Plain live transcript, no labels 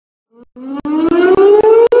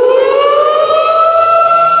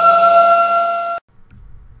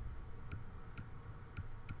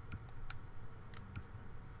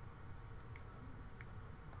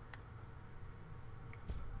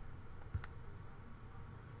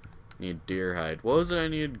Need deer hide. What was it I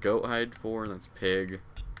needed goat hide for? That's pig.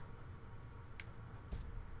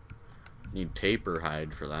 Need tapir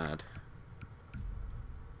hide for that.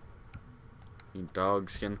 Need dog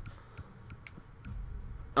skin.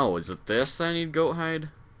 Oh, is it this that I need goat hide?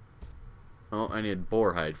 Oh, I need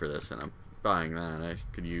boar hide for this, and I'm buying that. I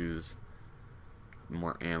could use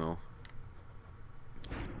more ammo.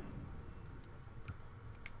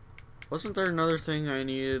 Wasn't there another thing I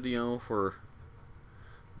needed, you know, for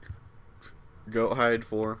goat hide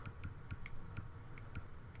for?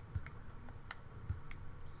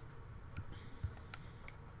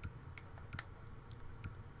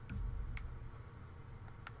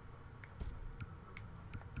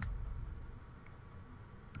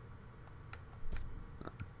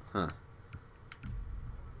 Huh.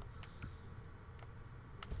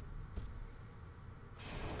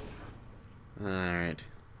 Alright.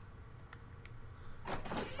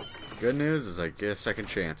 Good news is I get a second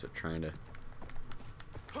chance at trying to...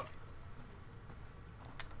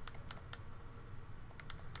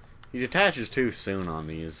 He detaches too soon on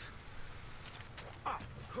these.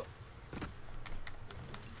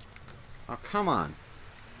 Oh, come on.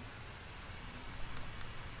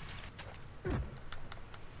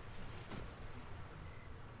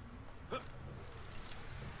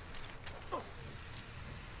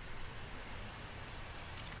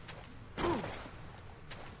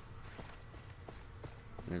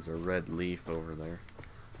 There's a red leaf over there.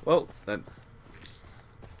 Whoa, that...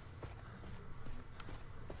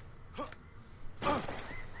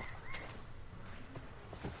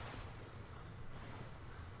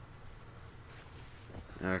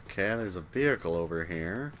 Okay, there's a vehicle over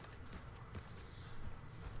here.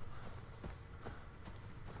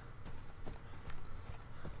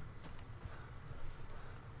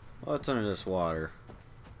 What's under this water?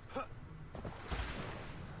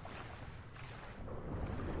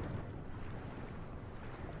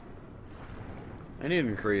 I need to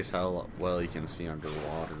increase how well you can see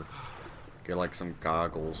underwater. Get like some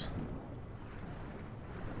goggles.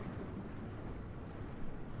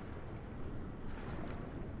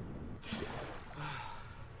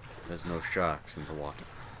 There's no sharks in the water.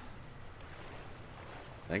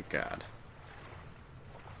 Thank God.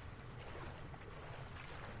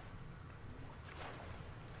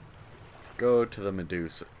 Go to the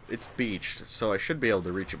Medusa. It's beached, so I should be able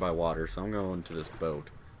to reach it by water, so I'm going to this boat.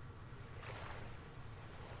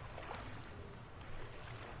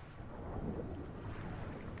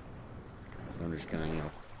 So I'm just gonna, you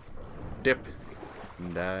know, dip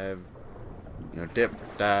and dive. You know, dip,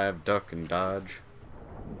 dive, duck, and dodge.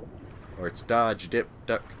 Or it's dodge, dip,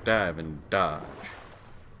 duck, dive, and dodge.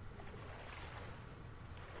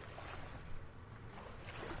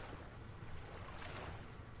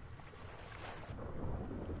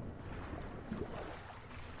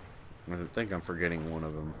 I think I'm forgetting one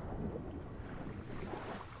of them.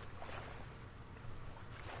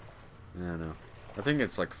 I don't know. I think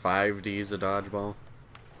it's like 5Ds a dodgeball.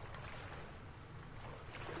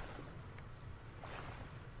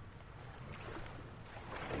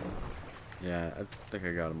 Yeah, I think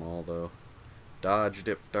I got them all though. Dodge,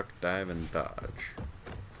 dip, duck, dive, and dodge.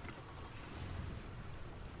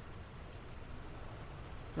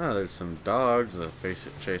 Oh, there's some dogs that face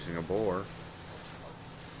it chasing a boar.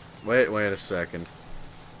 Wait a second.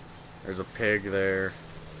 There's a pig there.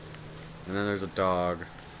 And then there's a dog.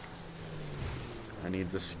 I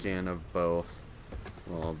need the skin of both.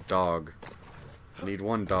 Well, dog. I need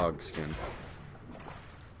one dog skin.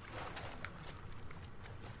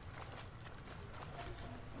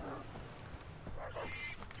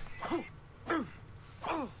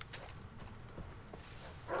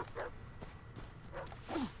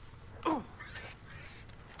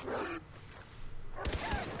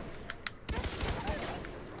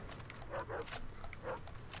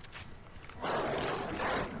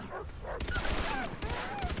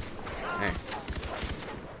 Hey.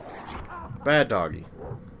 Bad doggy.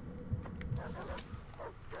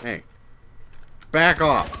 Hey. Back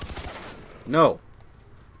off. No.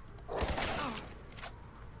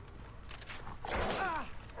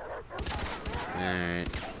 Alright.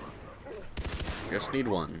 Just need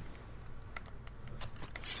one.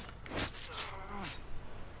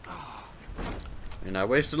 And I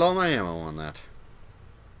wasted all my ammo on that.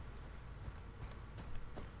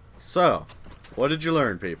 So, what did you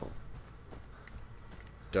learn, people?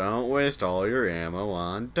 Don't waste all your ammo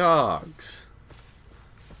on dogs.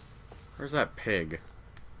 Where's that pig?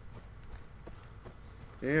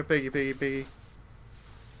 Yeah, piggy, piggy, piggy.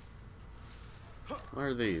 What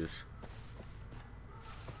are these?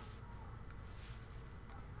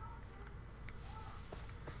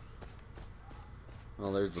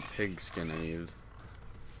 Oh, there's the pig skin I needed.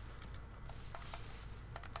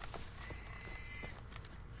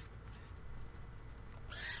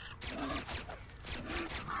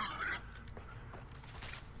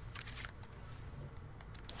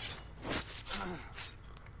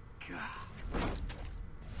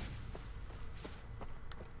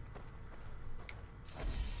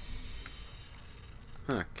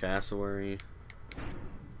 Huh, cassowary.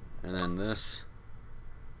 And then this.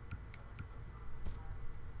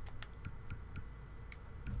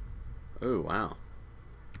 Oh, wow.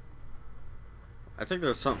 I think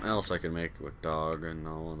there's something else I could make with dog and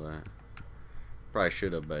all of that. Probably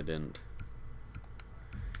should have, but I didn't.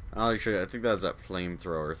 I think that's that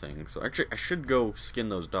flamethrower thing. So actually, I should go skin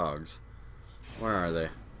those dogs. Where are they?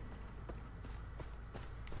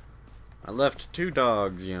 I left 2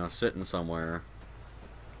 dogs, you know, sitting somewhere.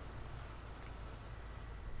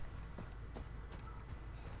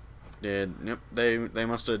 Yep, they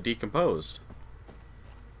must have decomposed.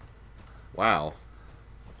 Wow.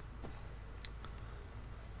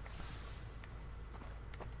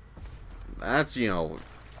 That's, you know,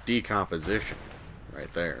 decomposition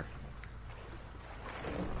right there.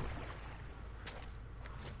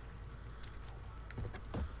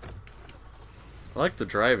 I like the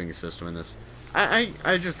driving system in this.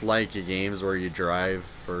 I just like games where you drive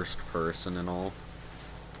first person and all.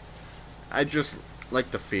 I just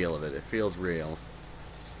like the feel of it. It feels real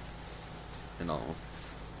and all.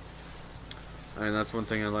 I mean, that's one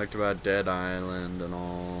thing I liked about Dead Island and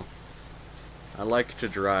all. I like to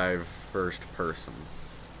drive first person.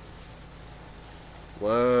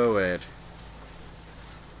 Whoa, wait.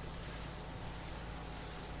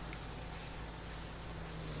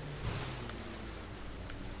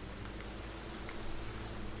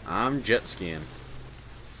 I'm jet skiing.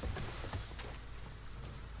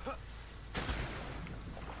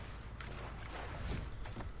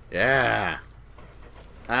 Yeah.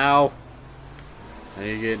 Ow. I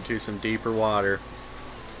need to get into some deeper water.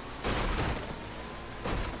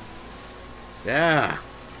 Yeah.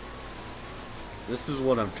 This is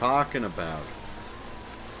what I'm talking about.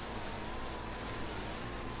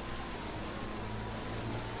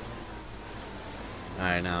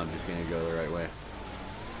 Alright, now I'm just gonna go the right way.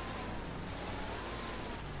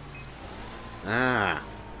 Ah.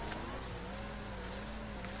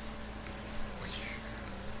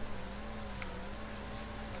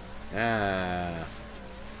 Ah.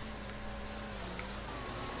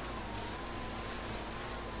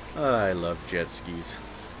 I love jet skis.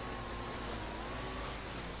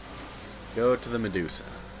 Go to the Medusa.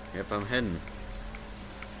 Yep, I'm heading.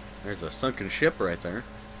 There's a sunken ship right there.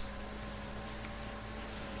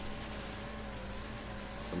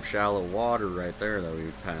 Some shallow water right there that we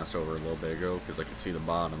passed over a little bit ago because I could see the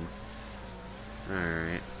bottom.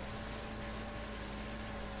 Alright.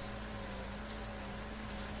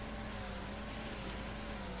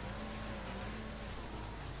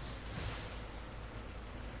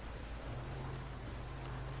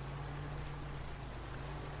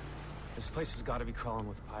 This place has got to be crawling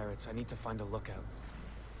with pirates. I need to find a lookout.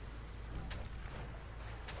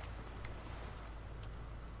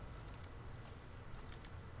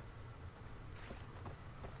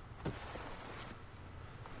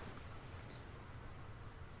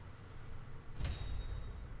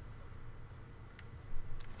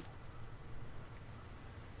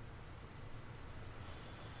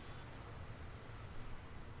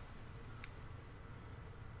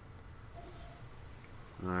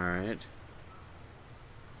 Alright.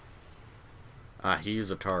 Ah,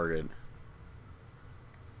 he's a target.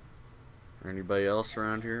 Anybody else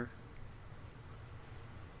around here?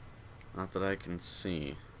 Not that I can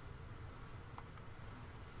see.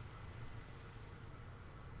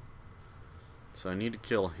 So I need to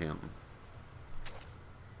kill him.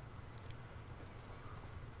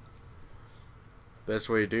 Best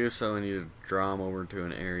way to do so, I need to draw him over to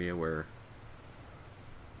an area where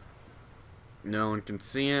no one can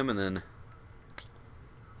see him, and then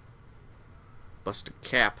bust a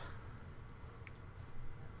cap.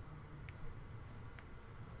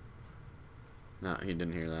 No, he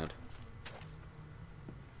didn't hear that.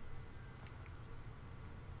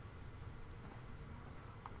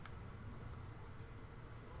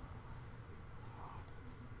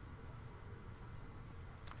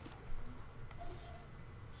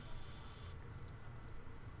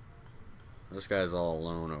 This guy's all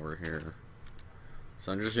alone over here.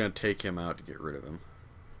 So I'm just going to take him out to get rid of him.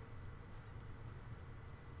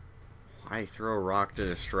 Why throw a rock to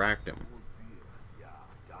distract him?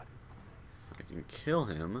 I can kill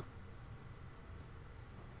him.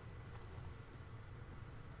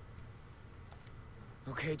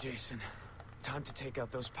 Okay, Jason. Time to take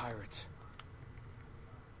out those pirates.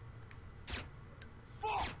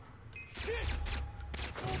 Fuck! Shit!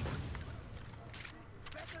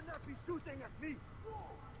 Better not be shooting at me!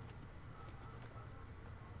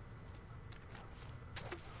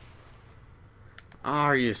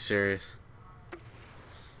 Are you serious?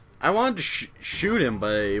 I wanted to shoot him,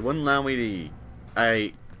 but it wouldn't allow me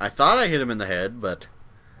to... I thought I hit him in the head, but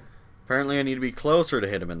apparently I need to be closer to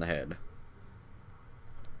hit him in the head.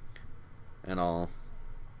 And all.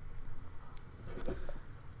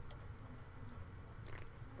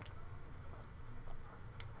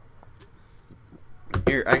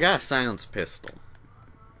 Here, I got a silenced pistol.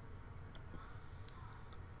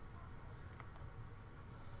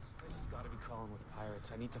 This has got to be crawling with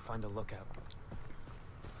pirates. I need to find a lookout.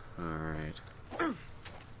 Alright.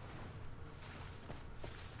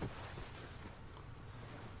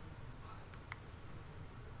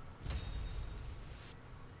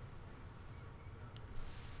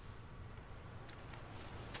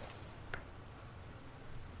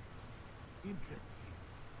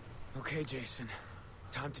 Okay, Jason.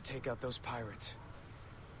 Time to take out those pirates.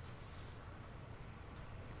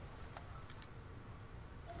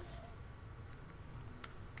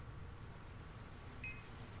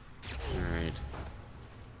 Alright.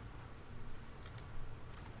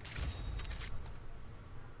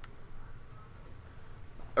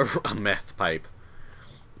 A meth pipe.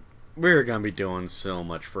 We're gonna be doing so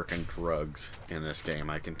much frickin' drugs in this game,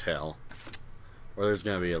 I can tell. Or there's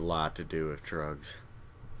gonna be a lot to do with drugs.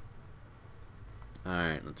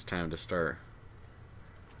 Alright, it's time to start.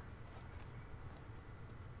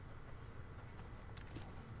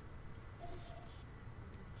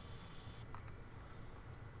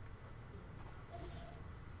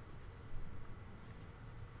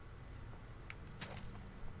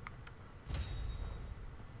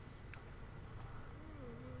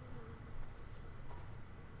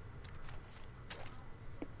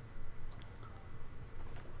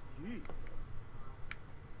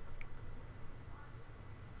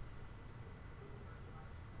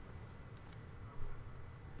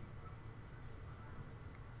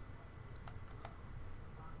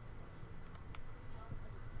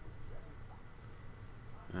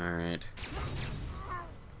 Alright.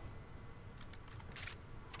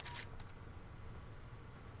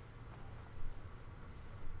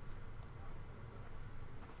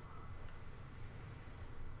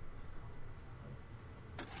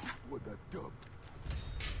 What a dub.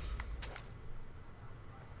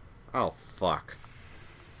 Oh, fuck.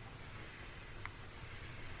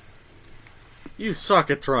 You suck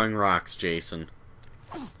at throwing rocks, Jason.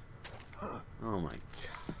 Oh my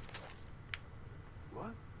god.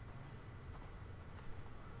 What?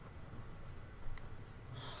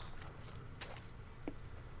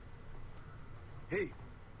 Hey,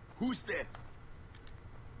 who's there?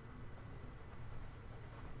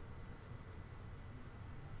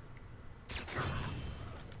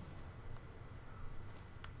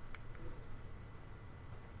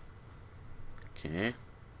 Okay.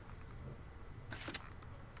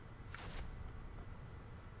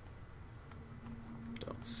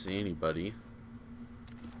 Don't see anybody.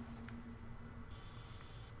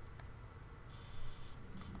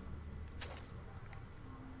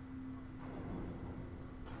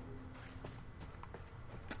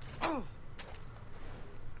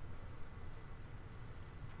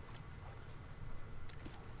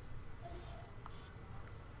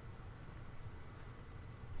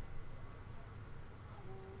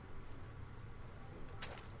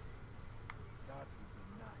 That would be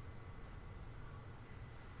nice.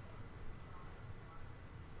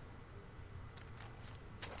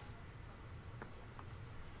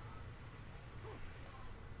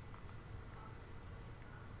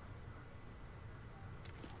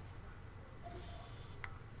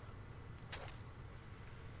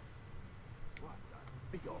 What the?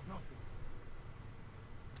 Big old nothing.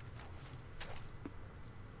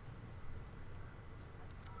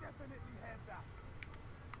 Definitely had that.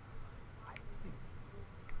 I think.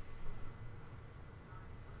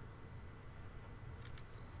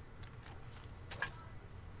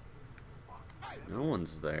 No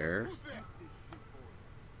one's there. Who's there?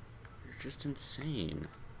 You're just insane.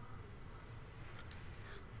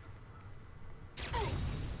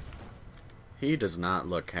 He does not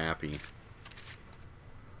look happy.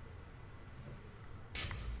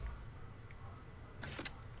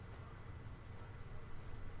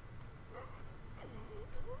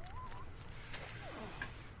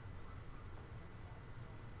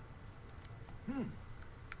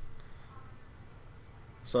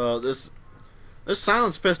 So this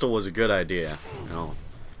silenced pistol was a good idea, you know.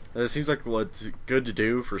 It seems like what's good to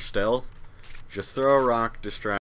do for stealth, Just throw a rock, distract.